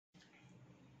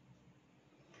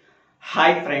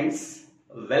Hi friends,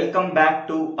 welcome back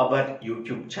to our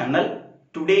YouTube channel.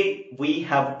 Today we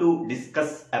have to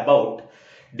discuss about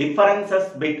differences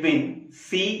between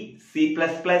C, C++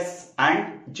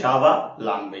 and Java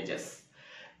languages.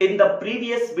 In the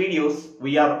previous videos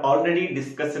we are already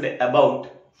discussed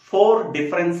about four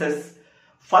differences.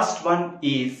 First one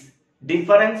is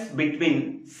difference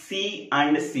between C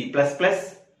and C++.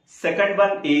 Second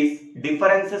one is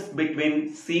differences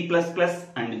between C++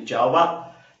 and Java.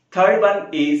 Third one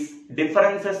is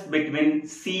differences between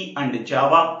C and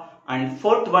Java, and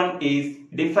fourth one is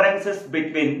differences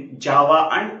between Java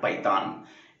and Python.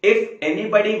 If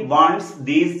anybody wants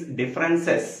these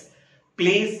differences,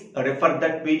 please refer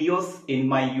that videos in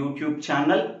my YouTube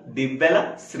channel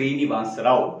Divvela Srinivas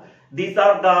Rao. These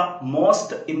are the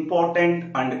most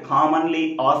important and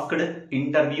commonly asked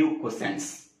interview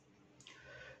questions.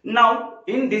 Now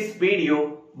in this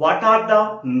video, what are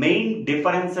the main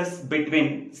differences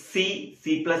between C,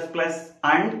 C++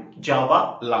 and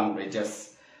Java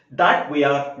languages that we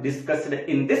are discussed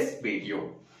in this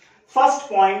video. First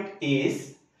point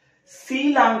is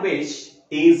C language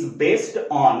is based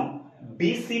on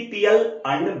BCPL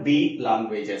and B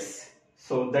languages.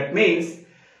 So that means,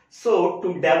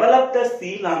 to develop the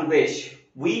C language,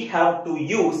 we have to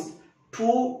use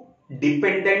two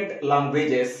dependent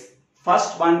languages.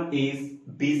 First one is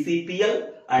BCPL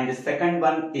and the second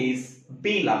one is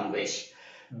B language.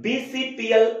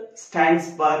 BCPL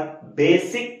stands for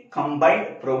Basic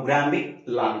Combined Programming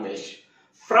Language.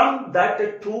 From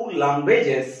that two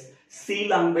languages, C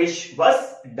language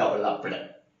was developed.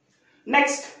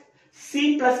 Next,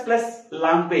 C++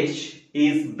 language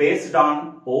is based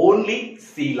on only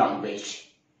C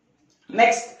language.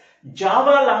 Next,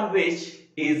 Java language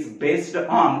is based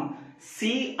on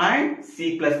C and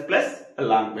C++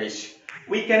 language.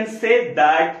 We can say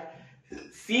that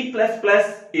C++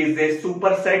 is a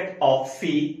superset of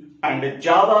C and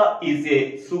Java is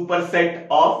a superset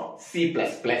of C++.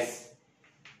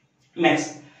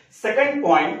 Next, second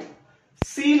point,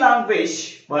 C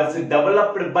language was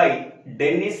developed by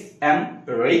Dennis M.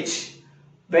 Rich,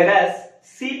 whereas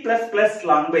C++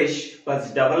 language was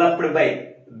developed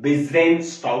by Bizrain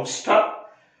Stoutster,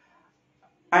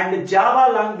 and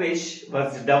Java language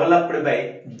was developed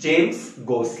by James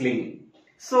Gosling.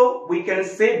 So we can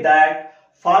say that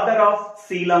father of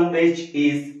C language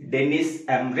is Dennis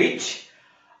M. Rich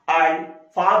and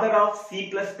father of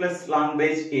C++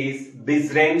 language is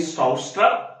Bizrain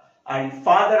Stoutster and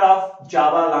father of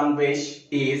Java language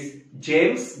is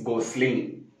James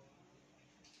Gosling.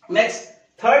 Next,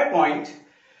 third point,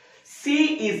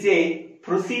 C is a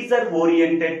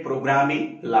procedure-oriented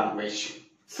programming language.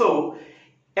 So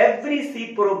every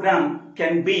C program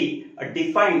can be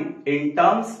defined in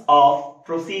terms of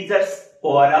procedures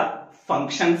or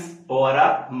functions or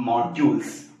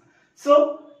modules.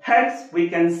 So hence we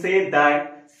can say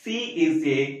that C is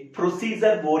a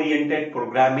procedure-oriented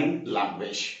programming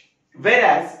language,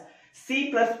 whereas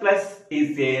C++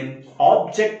 is an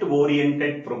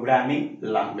object-oriented programming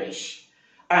language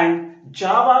and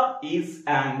Java is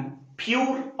an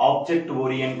pure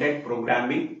object-oriented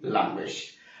programming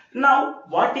language. Now,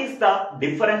 what is the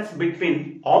difference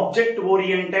between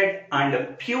object-oriented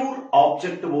and pure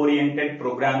object-oriented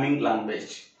programming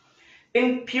language?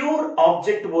 In pure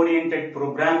object-oriented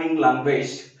programming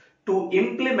language, to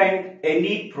implement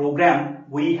any program,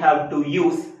 we have to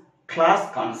use class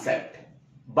concept.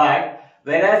 But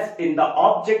whereas in the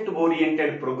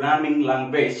object-oriented programming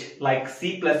language like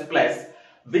C++,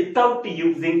 without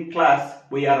using class,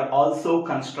 we are also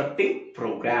constructing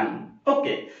program.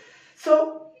 Okay.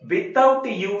 So without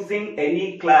using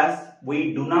any class,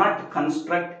 we do not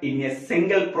construct in a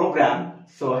single program.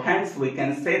 So hence we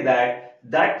can say that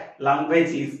that language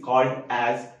is called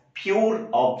as pure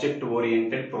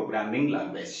object-oriented programming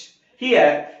language.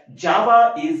 Here,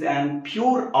 Java is an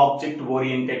pure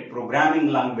object-oriented programming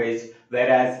language,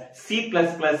 whereas C++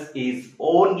 is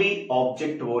only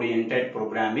object-oriented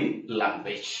programming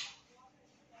language.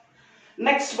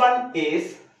 Next one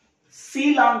is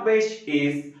C language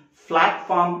is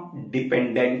platform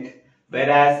dependent,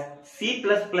 whereas C++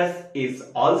 is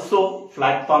also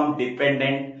platform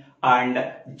dependent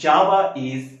and Java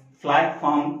is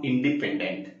platform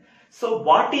independent. So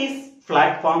what is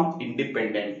platform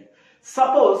independent?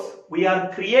 Suppose we are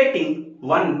creating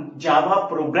one Java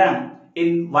program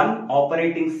in one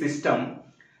operating system.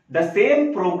 The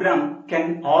same program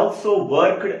can also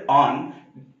work on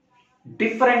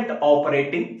different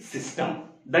operating system.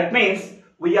 That means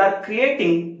we are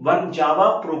creating one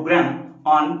Java program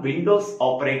on Windows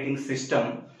operating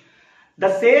system.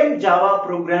 The same Java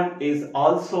program is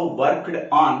also worked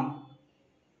on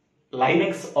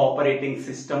Linux operating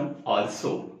system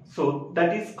also. So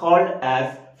that is called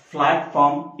as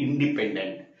platform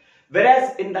independent.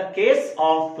 Whereas in the case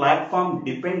of platform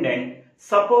dependent,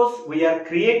 suppose we are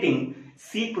creating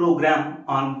C program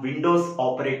on Windows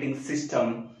operating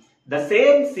system, the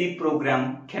same C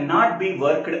program cannot be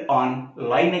worked on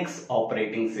Linux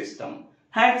operating system.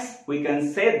 Hence, we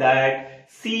can say that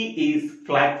C is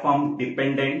platform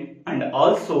dependent and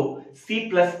also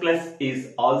C++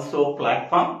 is also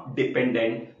platform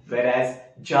dependent, whereas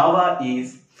Java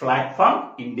is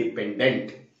platform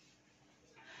independent.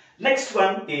 Next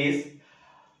one is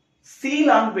C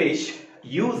language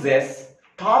uses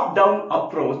top-down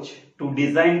approach to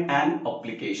design an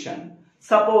application.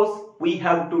 Suppose we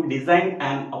have to design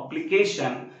an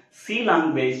application, C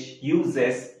language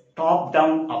uses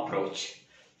top-down approach,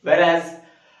 whereas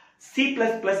C++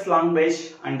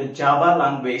 language and Java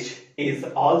language is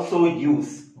also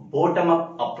use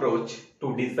bottom-up approach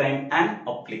to design an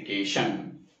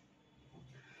application.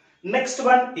 Next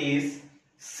one is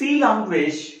C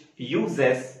language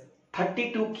uses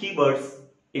 32 keywords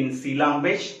in C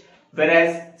language,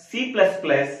 whereas C++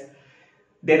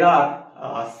 there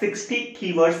are 60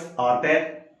 keywords are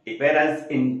there, whereas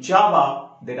in Java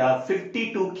there are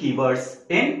 52 keywords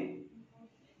in.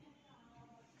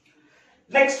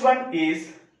 Next one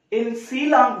is in C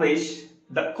language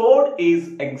the code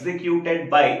is executed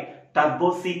by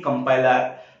Turbo C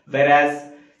compiler,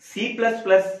 whereas C++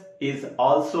 is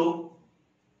also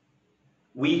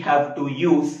we have to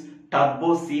use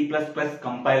Turbo C++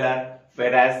 compiler,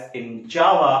 whereas in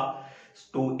Java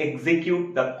to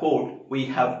execute the code we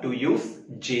have to use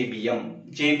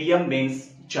JVM. JVM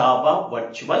means Java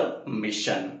Virtual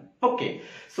Machine. Okay,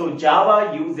 so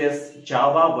Java uses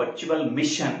Java Virtual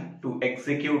Machine to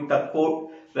execute the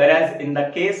code, whereas in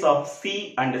the case of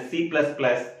C and C++,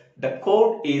 the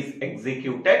code is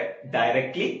executed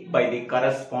directly by the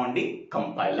corresponding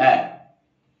compiler.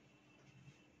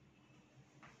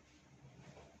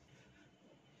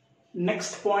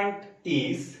 Next point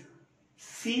is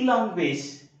C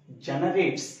language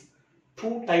generates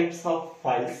two types of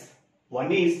files.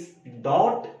 One is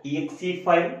 .exe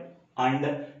file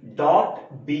and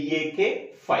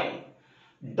 .bak file.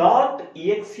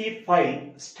 .exe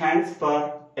file stands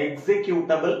for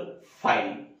executable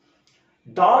file.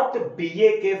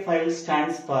 .bak file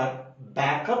stands for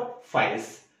backup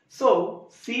files. So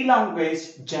C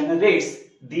language generates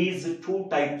these two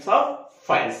types of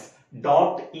files,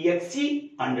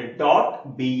 .exe and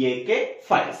 .bak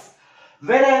files,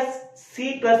 whereas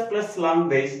C++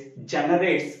 language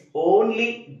generates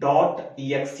only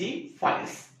 .exe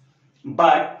files,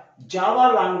 but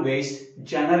Java language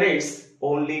generates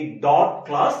only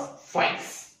 .class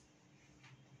files.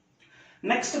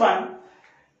 Next one,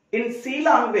 in C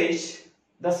language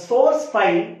the source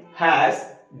file has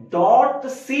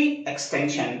 .c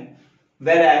extension,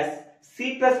 whereas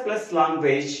C++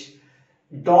 language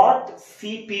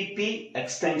 .cpp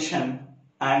extension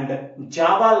and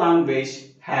Java language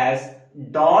has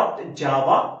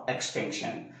 .java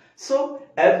extension. So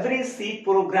every C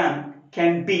program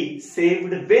can be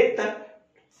saved with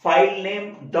file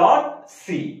name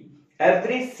 .c.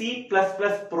 Every C++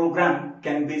 program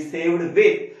can be saved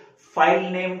with file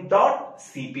name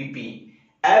 .cpp.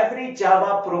 Every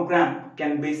Java program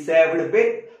can be saved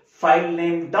with file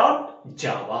name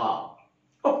 .java.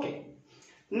 Okay.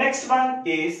 Next one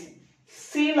is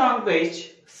C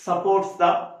language supports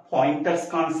the pointers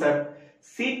concept.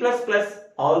 C++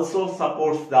 also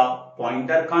supports the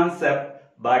pointer concept,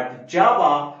 but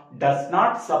Java does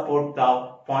not support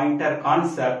the pointer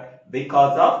concept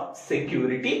because of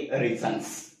security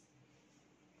reasons.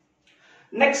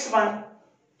 Next one,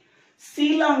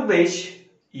 C language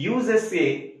uses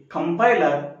a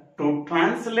compiler to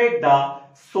translate the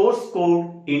source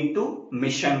code into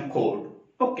mission code.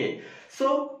 Okay,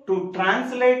 so to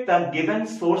translate the given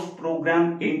source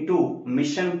program into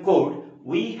mission code,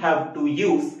 we have to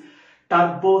use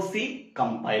Turbo C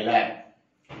compiler.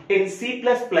 In C++,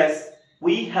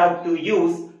 we have to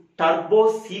use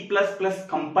Turbo C++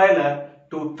 compiler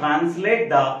to translate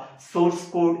the source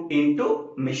code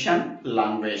into mission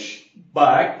language.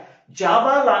 But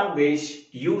Java language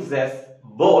uses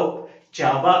both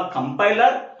Java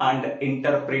compiler and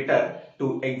interpreter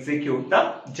to execute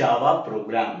the Java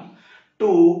program.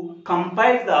 To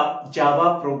compile the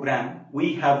Java program,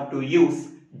 we have to use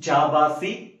Java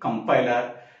C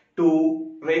compiler.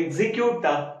 To execute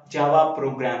the Java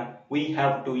program, we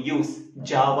have to use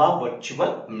Java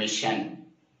Virtual Machine.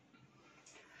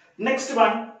 Next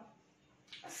one,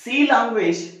 C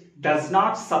language does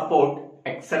not support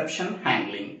exception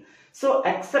handling. So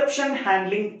exception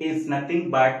handling is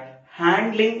nothing but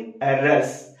handling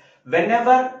errors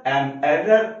whenever an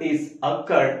error is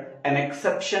occurred, an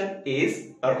exception is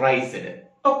raised.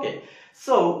 Okay,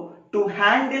 so to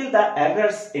handle the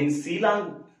errors in C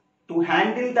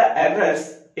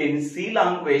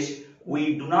language,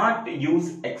 we do not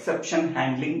use exception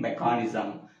handling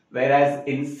mechanism, whereas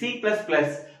in C++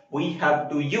 we have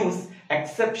to use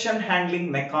exception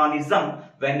handling mechanism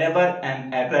whenever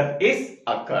an error is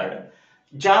occurred.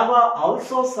 Java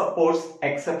also supports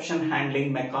exception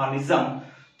handling mechanism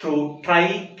through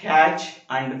try, catch,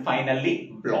 and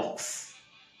finally blocks.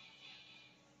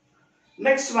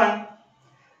 Next one,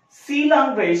 C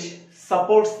language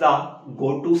supports the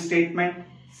goto statement.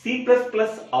 C++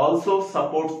 also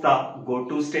supports the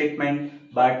goto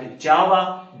statement, but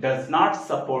Java does not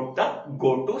support the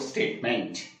goto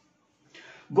statement.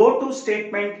 Goto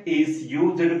statement is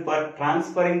used for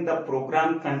transferring the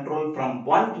program control from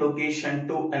one location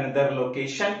to another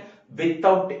location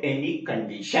without any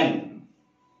condition.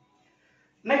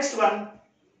 Next one,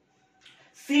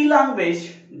 C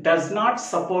language does not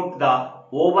support the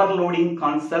overloading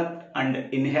concept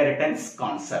and inheritance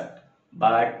concept,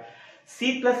 but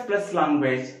C++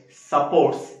 language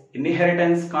supports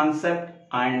inheritance concept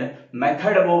and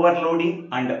method overloading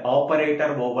and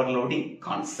operator overloading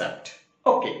concept.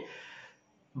 Okay,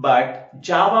 but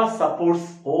Java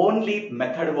supports only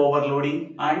method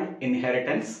overloading and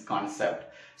inheritance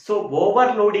concept. So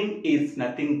overloading is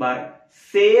nothing but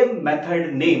same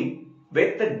method name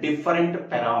with different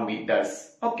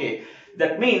parameters. Okay,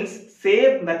 that means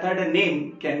same method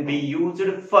name can be used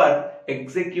for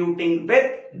executing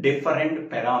with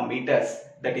different parameters.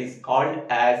 That is called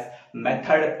as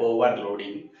method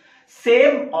overloading.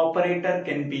 Same operator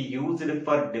can be used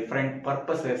for different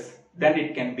purposes. Then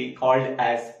it can be called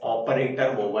as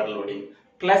operator overloading.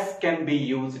 Plus can be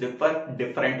used for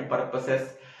different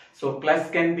purposes. So plus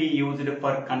can be used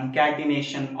for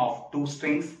concatenation of two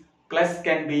strings. Plus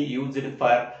can be used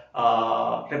for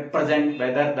represent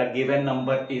whether the given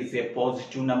number is a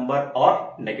positive number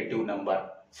or negative number.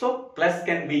 So plus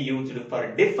can be used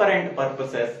for different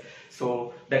purposes.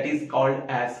 So that is called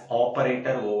as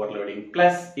operator overloading.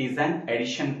 Plus is an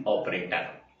addition operator.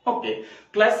 Okay,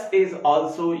 plus is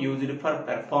also used for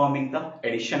performing the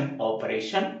addition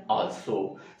operation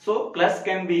also. So plus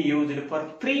can be used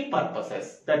for three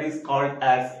purposes. That is called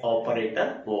as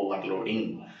operator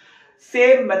overloading.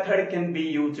 Same method can be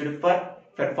used for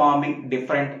performing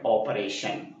different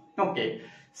operation. Okay,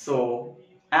 so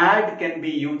add can be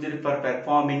used for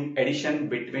performing addition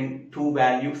between two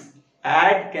values.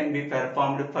 Add can be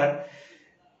performed for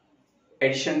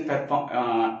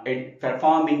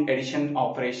performing addition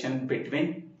operation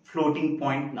between floating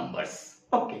point numbers.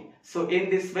 Okay, so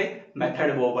in this way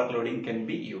method overloading can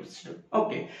be used.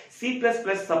 Okay, C++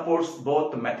 supports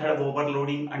both method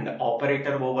overloading and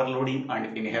operator overloading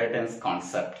and inheritance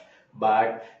concept,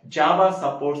 but Java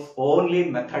supports only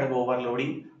method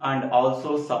overloading and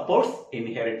also supports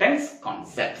inheritance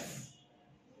concepts.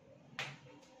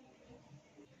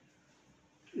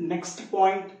 Next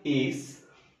point is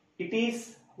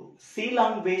C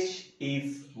language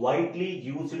is widely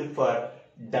used for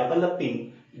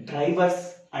developing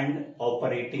drivers and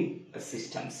operating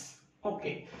systems.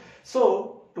 Okay,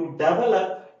 so to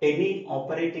develop any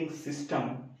operating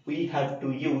system, we have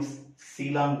to use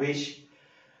C language.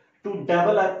 To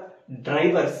develop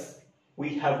drivers, we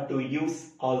have to use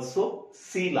also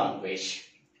C language.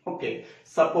 Okay,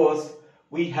 suppose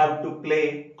we have to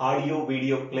play audio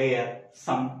video player,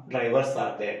 some drivers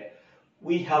are there.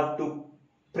 We have to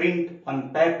print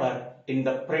on paper. In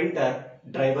the printer,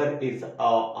 driver is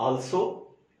also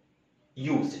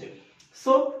used.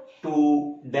 So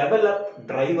to develop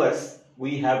drivers,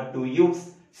 we have to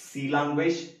use C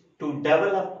language. To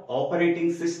develop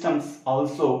operating systems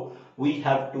also, we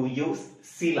have to use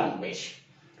C language.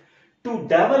 To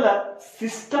develop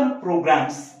system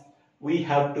programs, we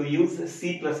have to use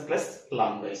C++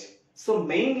 language. So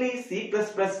mainly C++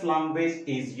 language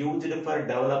is used for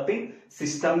developing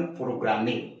system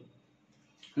programming.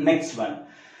 Next one.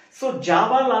 So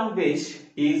Java language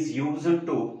is used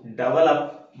to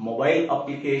develop mobile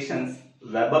applications,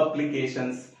 web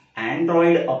applications,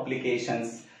 Android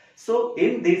applications. So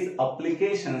in these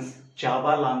applications,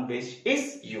 Java language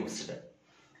is used.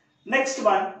 Next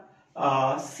one,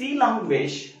 C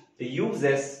language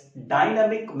uses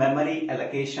dynamic memory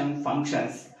allocation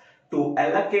functions to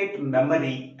allocate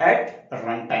memory at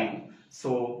runtime.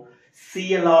 So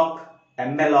calloc,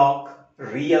 malloc,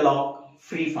 realloc,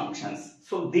 free functions.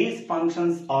 So these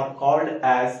functions are called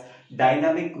as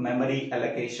dynamic memory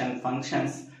allocation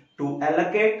functions. To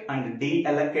allocate and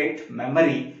deallocate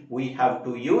memory, we have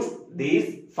to use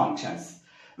these functions.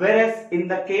 Whereas in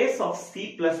the case of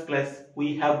C++,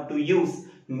 we have to use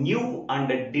new and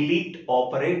delete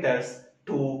operators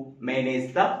to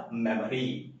manage the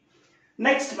memory.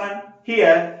 Next one,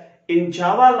 here in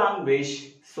Java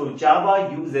language, so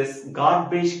Java uses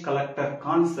garbage collector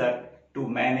concept to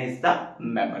manage the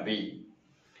memory.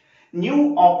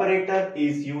 New operator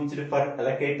is used for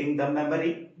allocating the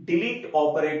memory. Delete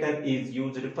operator is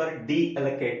used for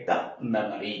deallocate the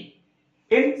memory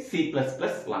in C++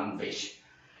 language.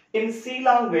 In C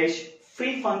language,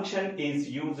 free function is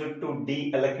used to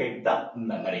deallocate the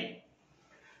memory.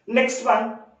 Next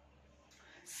one,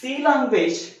 C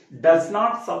language does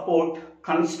not support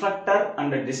constructor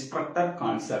and destructor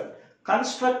concept.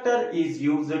 Constructor is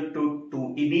used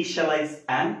to initialize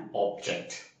an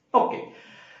object. Okay.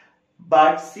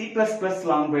 But C++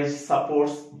 language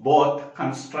supports both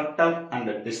constructor and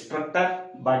destructor,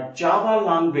 but Java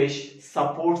language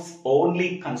supports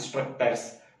only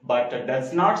constructors but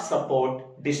does not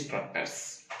support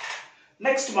destructors.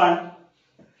 Next one,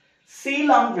 C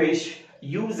language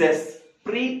uses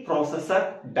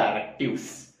preprocessor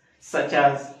directives such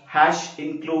as hash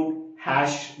include,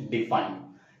 hash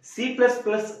define. C++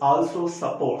 also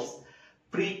supports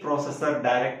preprocessor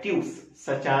directives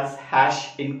such as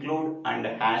hash include and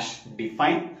hash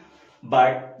define,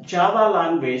 but Java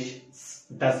language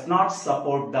does not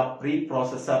support the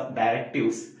preprocessor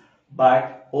directives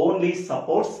but only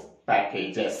supports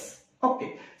packages.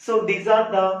 Okay, so these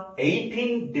are the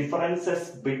 18 differences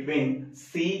between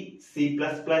C, C++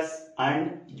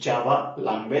 and Java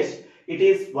language. It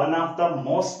is one of the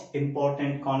most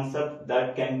important concepts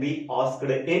that can be asked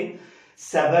in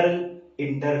several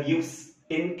interviews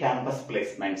in campus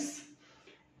placements.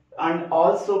 And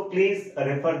also please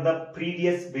refer the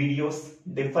previous videos,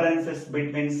 differences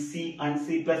between C and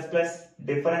C++,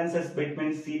 differences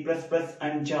between C++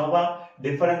 and Java,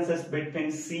 differences between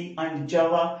C and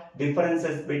Java,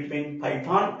 differences between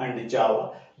Python and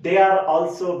Java. They are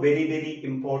also very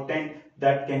important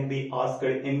that can be asked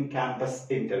in campus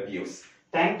interviews.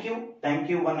 Thank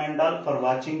you one and all for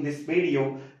watching this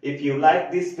video. If you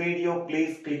like this video,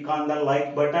 please click on the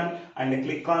like button and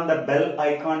click on the bell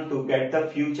icon to get the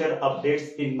future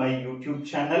updates in my YouTube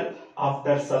channel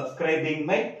after subscribing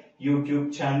my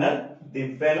YouTube channel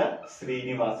Divvela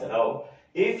Srinivasa Rao.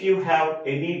 If you have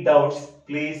any doubts,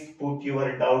 please put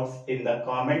your doubts in the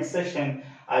comment section.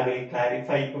 I will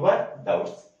clarify your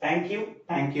doubts. Thank you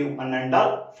one and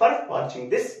all for watching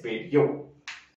this video.